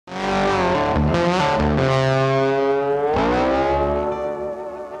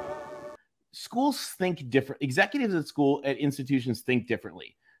schools think different. Executives at institutions think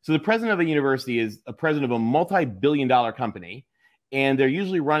differently. So the president of a university is a president of a multi-billion-dollar company, and they're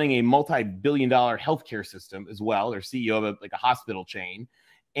usually running a multi-billion-dollar healthcare system as well. They're CEO of a hospital chain,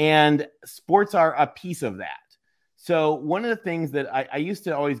 and sports are a piece of that. So one of the things that I used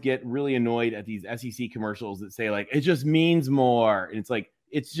to always get really annoyed at these SEC commercials that say like, it just means more. And it's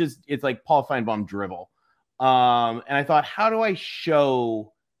like Paul Feinbaum drivel. And I thought, how do I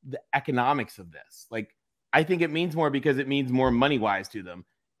show the economics of this? Like, I think it means more because it means more money wise to them.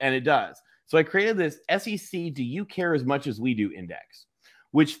 And it does. So I created this SEC Do You Care As Much As We Do index,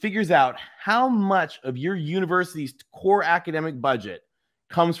 which figures out how much of your university's core academic budget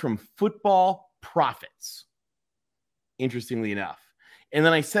comes from football profits. Interestingly enough. And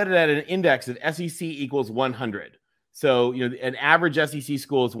then I set it at an index of SEC equals 100. So, an average SEC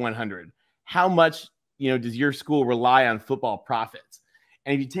school is 100. How much, does your school rely on football profits?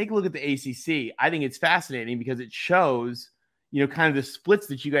 And if you take a look at the ACC, I think it's fascinating because it shows, kind of the splits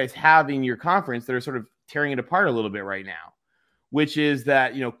that you guys have in your conference that are sort of tearing it apart a little bit right now, which is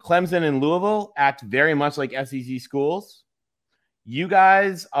that, Clemson and Louisville act very much like SEC schools. You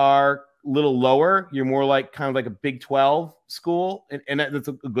guys are little lower. You're more like kind of like a Big 12 school. And that's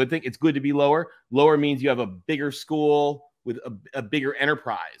a good thing. It's good to be lower. Lower means you have a bigger school with a bigger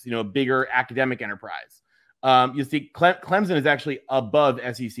enterprise, a bigger academic enterprise. You see Clemson is actually above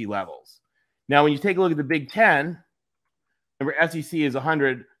SEC levels. Now, when you take a look at the Big 10, remember SEC is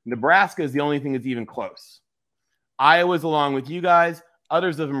 100. Nebraska is the only thing that's even close. Iowa's along with you guys.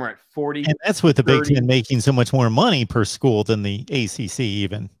 Others of them are at 40. And that's with the 30. Big 10 making so much more money per school than the ACC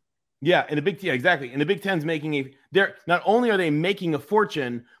even. Yeah, and exactly. And the Big Ten's they're not only are they making a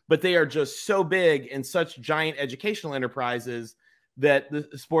fortune, but they are just so big and such giant educational enterprises that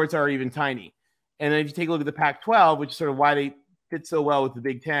the sports are even tiny. And then if you take a look at the Pac-12, which is sort of why they fit so well with the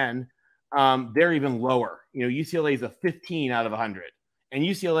Big Ten, they're even lower. UCLA is a 15 out of 100, and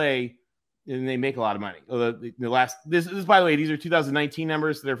UCLA, and they make a lot of money. This is, by the way, these are 2019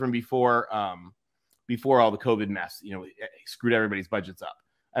 numbers. So they're from before all the COVID mess. Screwed everybody's budgets up.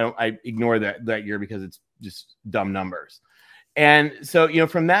 I ignore that year because it's just dumb numbers. And so,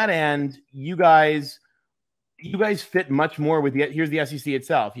 from that end, you guys fit much more with here's the SEC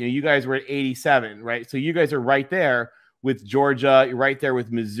itself. You guys were at 87, right? So you guys are right there with Georgia. You're right there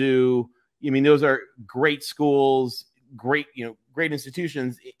with Mizzou. I mean, those are great schools, great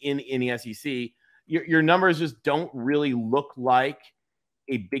institutions in the SEC. Your numbers just don't really look like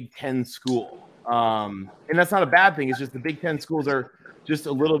a Big Ten school. And that's not a bad thing. It's just the Big Ten schools are just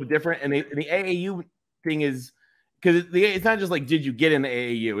a little bit different. And the AAU thing is because it's not just like, did you get in the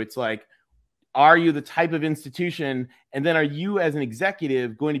AAU? It's like, are you the type of institution? And then are you as an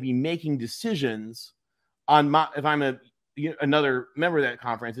executive going to be making decisions on if I'm another member of that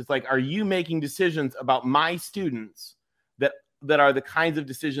conference, it's like, are you making decisions about my students that are the kinds of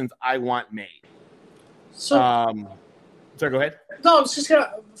decisions I want made? So, sorry, go ahead. No, I was just going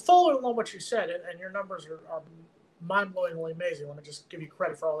to follow along what you said, and your numbers are mind-blowingly amazing. I want to just give you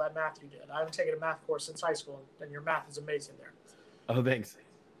credit for all that math you did. I haven't taken a math course since high school, and your math is amazing there. Oh, thanks.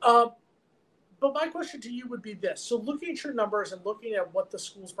 But my question to you would be this. So looking at your numbers and looking at what the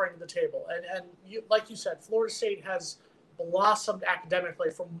schools bring to the table, and you, like you said, Florida State has blossomed academically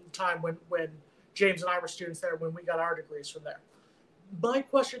from the time when James and I were students there, when we got our degrees from there. My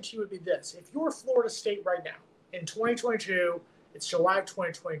question to you would be this. If you're Florida State right now, in 2022, it's July of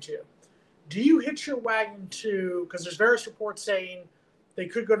 2022, do you hitch your wagon to, because there's various reports saying they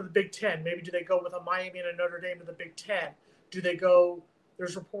could go to the Big Ten. Maybe do they go with a Miami and a Notre Dame to the Big Ten? Do they go,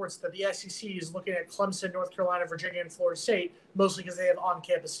 there's reports that the SEC is looking at Clemson, North Carolina, Virginia, and Florida State, mostly because they have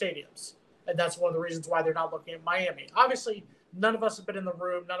on-campus stadiums. And that's one of the reasons why they're not looking at Miami. Obviously, none of us have been in the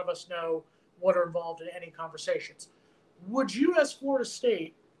room. None of us know what are involved in any conversations. Would you, as Florida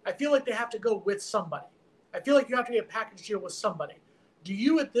State, I feel like they have to go with somebody. I feel like you have to get a package deal with somebody. Do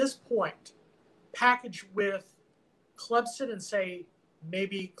you, at this point, package with Clemson and say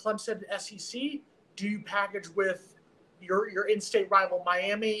maybe Clemson SEC? Do you package with your in-state rival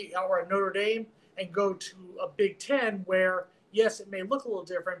Miami or a Notre Dame and go to a Big Ten where, yes, it may look a little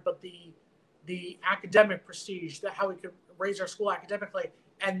different, but the academic prestige, how we could raise our school academically,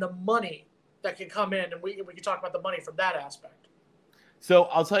 and the money that can come in, and we can talk about the money from that aspect. So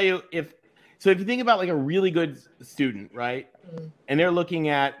I'll tell you, if you think about like a really good student, right, and they're looking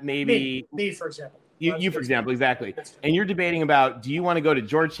at maybe me for example, you for example, exactly, and you're debating about, do you want to go to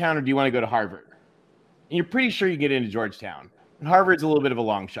Georgetown or do you want to go to Harvard? And you're pretty sure you get into Georgetown, and Harvard's a little bit of a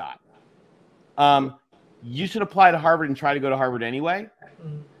long shot. You should apply to Harvard and try to go to Harvard anyway.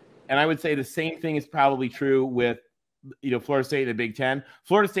 And I would say the same thing is probably true with Florida State in the Big Ten.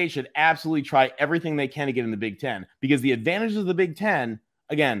 Florida State should absolutely try everything they can to get in the Big Ten, because the advantages of the Big Ten,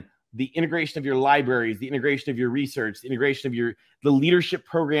 again, the integration of your libraries, the integration of your research, the integration of the leadership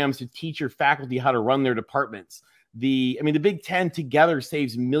programs to teach your faculty how to run their departments. The Big Ten together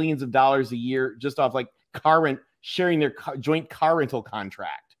saves millions of dollars a year just off like sharing their joint car rental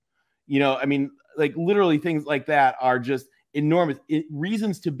contract. Literally things like that are just enormous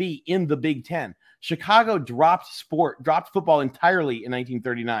reasons to be in the Big Ten. Chicago dropped football entirely in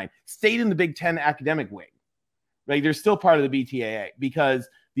 1939, stayed in the Big Ten academic wing. Like, they're still part of the BTAA because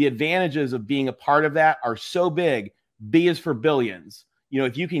the advantages of being a part of that are so big. B is for billions.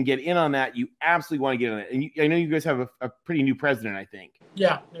 If you can get in on that, you absolutely want to get on it. And I know you guys have a pretty new president, I think.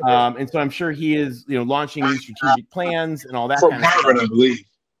 Yeah. And so I'm sure he is, launching new strategic plans and all that from kind of Harvard, stuff. I believe.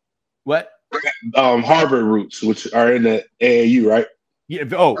 What? Harvard roots, which are in the AAU, right? Yeah.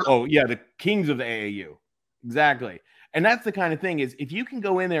 Oh, yeah. The kings of the AAU. Exactly. And that's the kind of thing is, if you can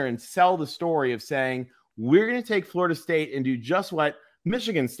go in there and sell the story of saying, we're going to take Florida State and do just what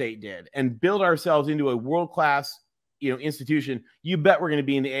Michigan State did and build ourselves into a world-class, institution, you bet we're going to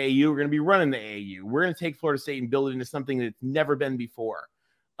be in the AAU. We're going to be running the AAU. We're going to take Florida State and build it into something that's never been before.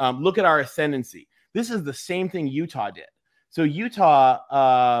 Look at our ascendancy. This is the same thing Utah did. So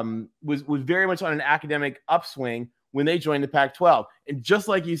Utah was very much on an academic upswing when they joined the Pac-12. And just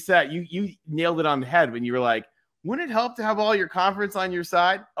like you said, you nailed it on the head when you were like, wouldn't it help to have all your conference on your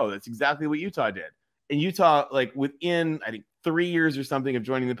side? Oh, that's exactly what Utah did. And Utah, like within, I think, 3 years or something of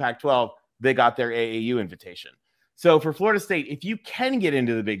joining the Pac-12, they got their AAU invitation. So for Florida State, if you can get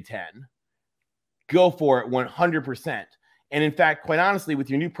into the Big Ten, go for it 100%. And in fact, quite honestly, with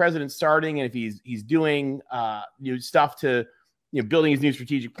your new president starting, and if he's doing new stuff to, building his new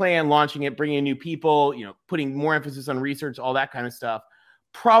strategic plan, launching it, bringing in new people, putting more emphasis on research, all that kind of stuff,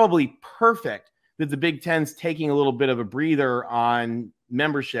 probably perfect that the Big Ten's taking a little bit of a breather on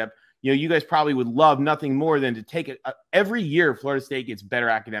membership. You guys probably would love nothing more than to take it. Every year, Florida State gets better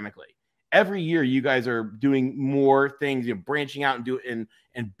academically. Every year, you guys are doing more things, branching out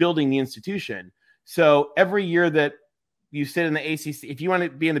and building the institution. So every year that you sit in the ACC, if you want to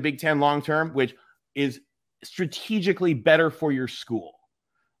be in the Big Ten long term, which is strategically better for your school,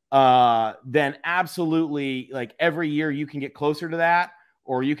 then absolutely, like, every year you can get closer to that,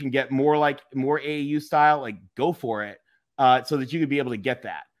 or you can get more AAU style, like, go for it, so that you could be able to get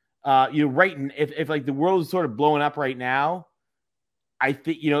that. If like the world is sort of blowing up right now, I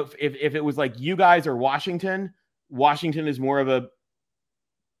think, if it was like you guys or Washington is more of a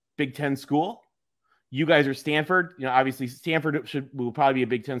Big Ten school. You guys are Stanford. Obviously Stanford will probably be a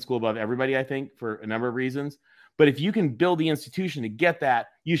Big Ten school above everybody, I think, for a number of reasons. But if you can build the institution to get that,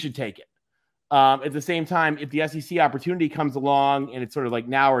 you should take it. At the same time, if the SEC opportunity comes along and it's sort of like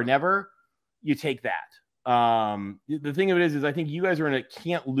now or never, you take that. The thing of it is I think you guys are in a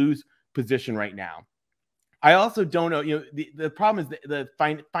can't lose position right now. I also don't know, the problem is the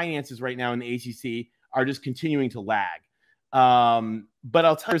finances right now in the ACC are just continuing to lag. But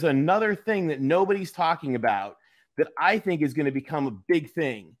I'll tell you, there's another thing that nobody's talking about that I think is going to become a big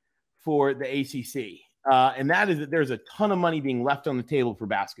thing for the ACC. And that is that there's a ton of money being left on the table for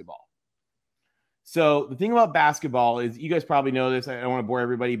basketball. So the thing about basketball is, you guys probably know this, I don't want to bore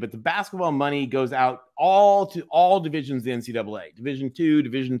everybody, but the basketball money goes out to all divisions of the NCAA, Division II,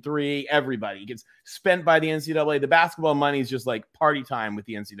 Division III, everybody. It gets spent by the NCAA. The basketball money is just like party time with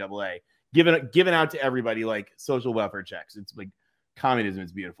the NCAA, given out to everybody like social welfare checks. It's like communism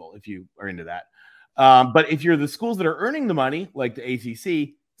is beautiful if you are into that. But if you're the schools that are earning the money, like the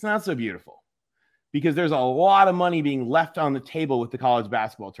ACC, it's not so beautiful, because there's a lot of money being left on the table with the college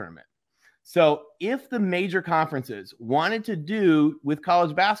basketball tournament. So if the major conferences wanted to do with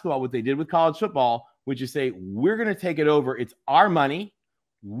college basketball what they did with college football, which is say, we're going to take it over, it's our money,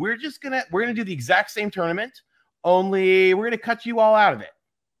 we're going to do the exact same tournament, only we're going to cut you all out of it.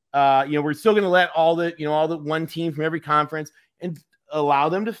 We're still going to let all the one team from every conference and allow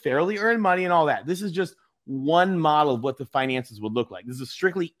them to fairly earn money and all that. This is just one model of what the finances would look like. This is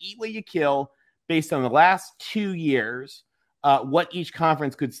strictly eat what you kill based on the last 2 years, what each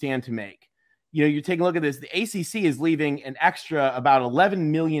conference could stand to make. You're taking a look at this. The ACC is leaving an extra about $11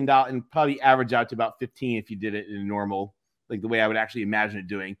 million, and probably average out to about 15 if you did it in a normal, like the way I would actually imagine it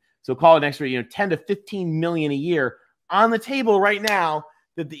doing. So call it an extra, 10 to 15 million a year on the table right now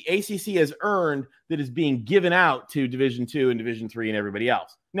that the ACC has earned, that is being given out to Division II and Division III and everybody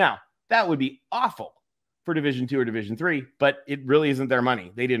else. Now, that would be awful for Division II or Division III, but it really isn't their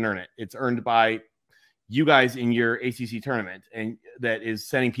money. They didn't earn it. It's earned by you guys in your ACC tournament, and that is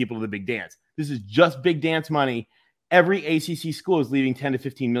sending people to the big dance. This is just big dance money. Every ACC school is leaving $10 to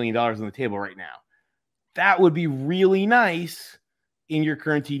 $15 million on the table right now. that would be really nice in your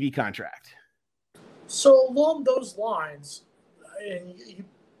current TV contract. So along those lines, and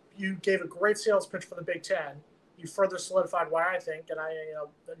you gave a great sales pitch for the Big Ten. You further solidified why I think, and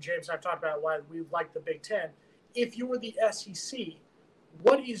James and I've talked about why we like the Big Ten. If you were the SEC,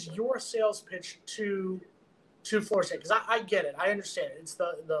 what is your sales pitch to Florida State? Because I get it. I understand it. It's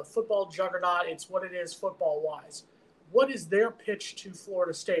the football juggernaut. It's what it is football-wise. What is their pitch to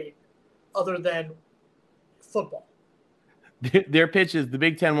Florida State other than football? Their pitch is the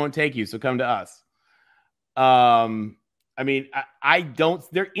Big Ten won't take you, so come to us. I mean, I don't.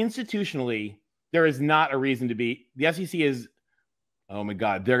 They're institutionally, there is not a reason to be. The SEC is. Oh my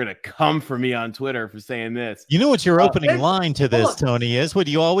God, they're gonna come for me on Twitter for saying this. You know what your opening line to this, Tony, is? What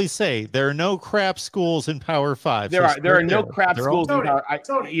do you always say? There are no crap schools in Power 5. There are no crap schools in Power.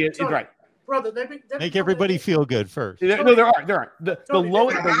 Tony, right. Brother, make everybody feel good first. There are. The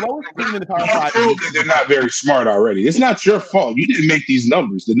lowest team in the Power 5. They're not very smart already. It's not your fault. You didn't make these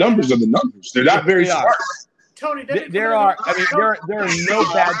numbers. The numbers are the numbers. They're not very smart. Tony, there are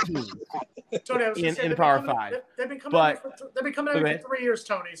no bad teams. Tony, I was in Power 5. They've been coming at me for 3 years,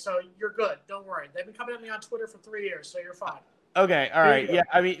 Tony. So you're good. Don't worry. They've been coming at me on Twitter for 3 years, so you're fine. Okay, all right. Yeah,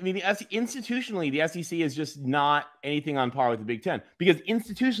 I mean, institutionally, the SEC is just not anything on par with the Big Ten because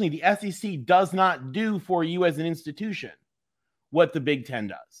institutionally, the SEC does not do for you as an institution what the Big Ten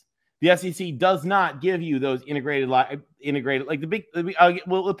does. The SEC does not give you those integrated like the big.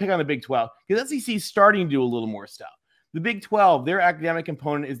 We'll pick on the Big 12 because SEC is starting to do a little more stuff. The Big 12, their academic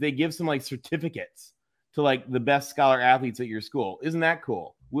component is they give some like certificates to like the best scholar athletes at your school. Isn't that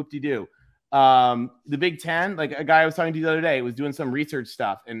cool? Whoop-de-doo. The Big 10, like a guy I was talking to the other day was doing some research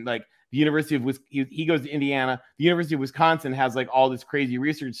stuff, and like the University of he goes to Indiana. The University of Wisconsin has like all this crazy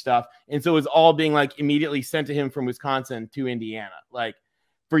research stuff, and so it's all being like immediately sent to him from Wisconsin to Indiana. Like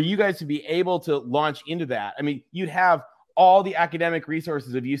for you guys to be able to launch into that, I mean, you'd have all the academic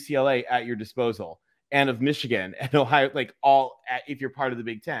resources of UCLA at your disposal and of Michigan and Ohio, like if you're part of the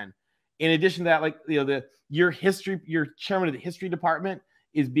Big Ten. In addition to that, like your chairman of the history department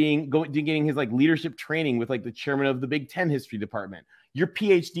is getting his like leadership training with like the chairman of the Big Ten history department. Your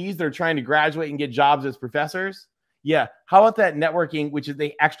PhDs that are trying to graduate and get jobs as professors. Yeah. How about that networking, which is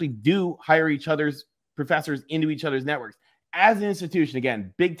they actually do hire each other's professors into each other's networks. As an institution,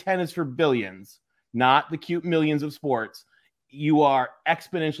 again, Big Ten is for billions, not the cute millions of sports. You are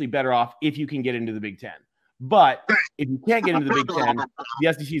exponentially better off if you can get into the Big Ten. But if you can't get into the Big Ten,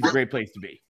 the SEC is a great place to be.